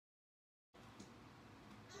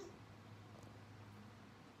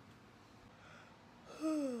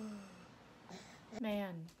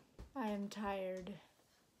Man, I am tired.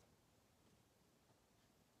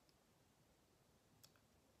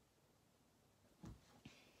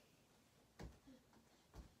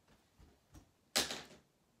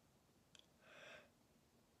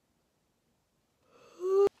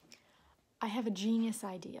 I have a genius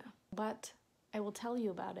idea, but I will tell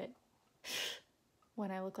you about it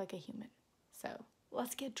when I look like a human. So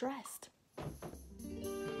let's get dressed.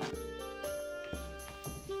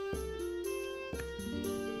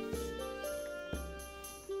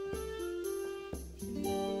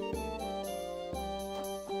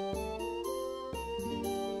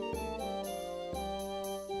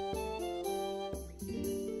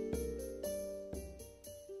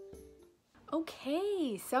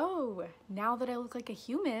 Okay, so now that I look like a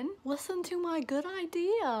human, listen to my good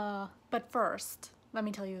idea. But first, let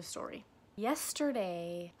me tell you a story.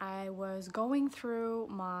 Yesterday, I was going through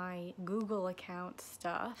my Google account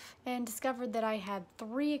stuff and discovered that I had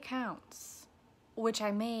 3 accounts, which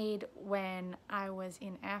I made when I was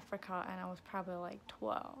in Africa and I was probably like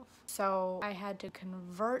 12. So I had to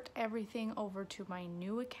convert everything over to my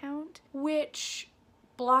new account, which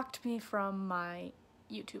blocked me from my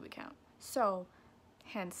YouTube account. So,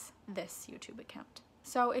 hence this YouTube account.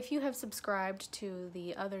 So if you have subscribed to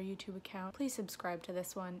the other YouTube account, please subscribe to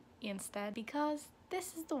this one instead, because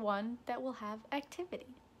this is the one that will have activity.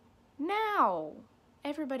 Now,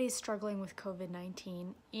 everybody's struggling with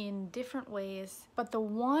COVID-19 in different ways, but the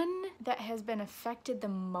one that has been affected the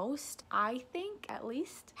most, I think at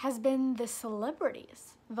least, has been the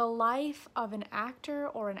celebrities. The life of an actor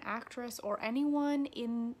or an actress or anyone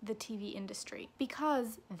in the TV industry,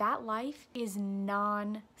 because that life is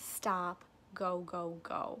non-stop go, go,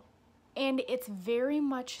 go. And it's very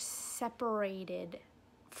much separated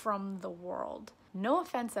from the world. No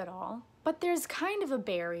offense at all, but there's kind of a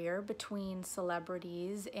barrier between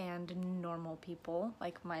celebrities and normal people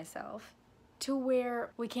like myself, to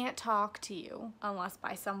where we can't talk to you unless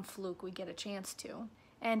by some fluke we get a chance to.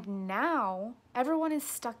 And now everyone is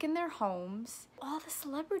stuck in their homes. All the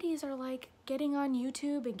celebrities are like getting on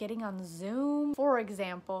YouTube and getting on Zoom. For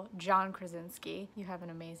example, John Krasinski, you have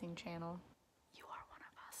an amazing channel. You are one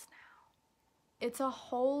of us now. It's a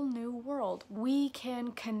whole new world. We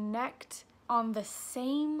can connect on the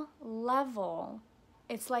same level.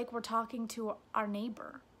 It's like we're talking to our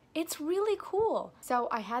neighbor. It's really cool. So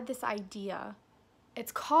I had this idea.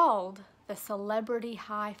 It's called the Celebrity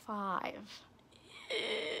High Five.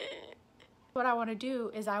 What I want to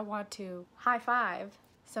do is I want to high five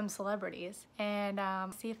some celebrities and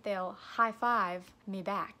see if they'll high five me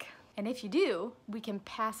back. And if you do, we can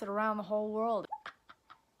pass it around the whole world.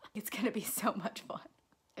 It's gonna be so much fun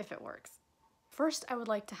if it works. First, I would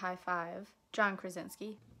like to high five John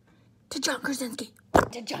Krasinski. To John Krasinski.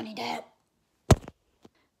 To Johnny Depp.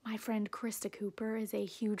 My friend Krista Cooper is a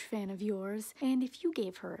huge fan of yours, and if you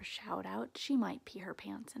gave her a shout out, she might pee her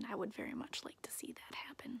pants, and I would very much like to see that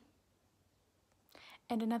happen.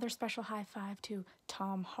 And another special high five to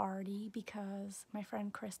Tom Hardy, because my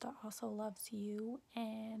friend Krista also loves you,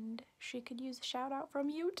 and she could use a shout out from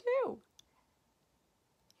you too.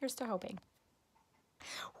 Here's to hoping.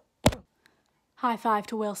 High five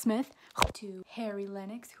to Will Smith, to Harry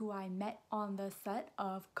Lennox, who I met on the set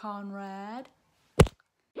of Conrad,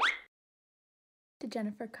 to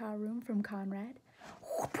Jennifer Caroom from Conrad.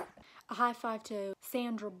 A high five to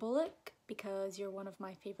Sandra Bullock, because you're one of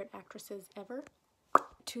my favorite actresses ever.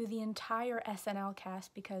 To the entire SNL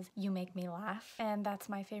cast, because you make me laugh, and that's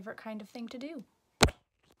my favorite kind of thing to do.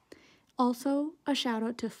 Also, a shout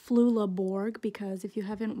out to Flula Borg, because if you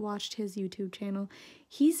haven't watched his YouTube channel,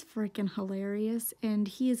 he's freaking hilarious, and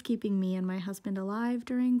he is keeping me and my husband alive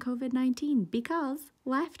during COVID-19, because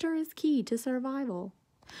laughter is key to survival.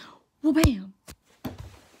 Well, bam!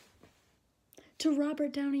 To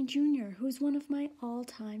Robert Downey Jr., who's one of my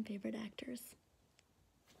all-time favorite actors.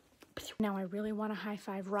 Now I really want to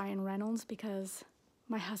high-five Ryan Reynolds, because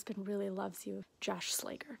my husband really loves you, Josh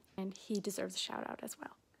Slager, and he deserves a shout-out as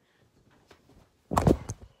well.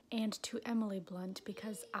 And to Emily Blunt,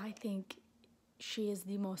 because I think she is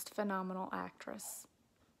the most phenomenal actress,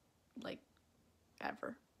 like,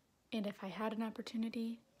 ever. And if I had an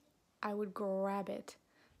opportunity, I would grab it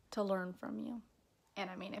to learn from you. And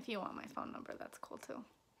I mean, if you want my phone number, that's cool too.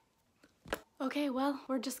 Okay, well,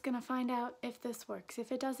 we're just gonna find out if this works.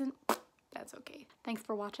 If it doesn't, that's okay. Thanks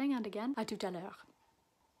for watching, and again, à tout à l'heure.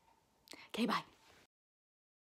 Okay, bye.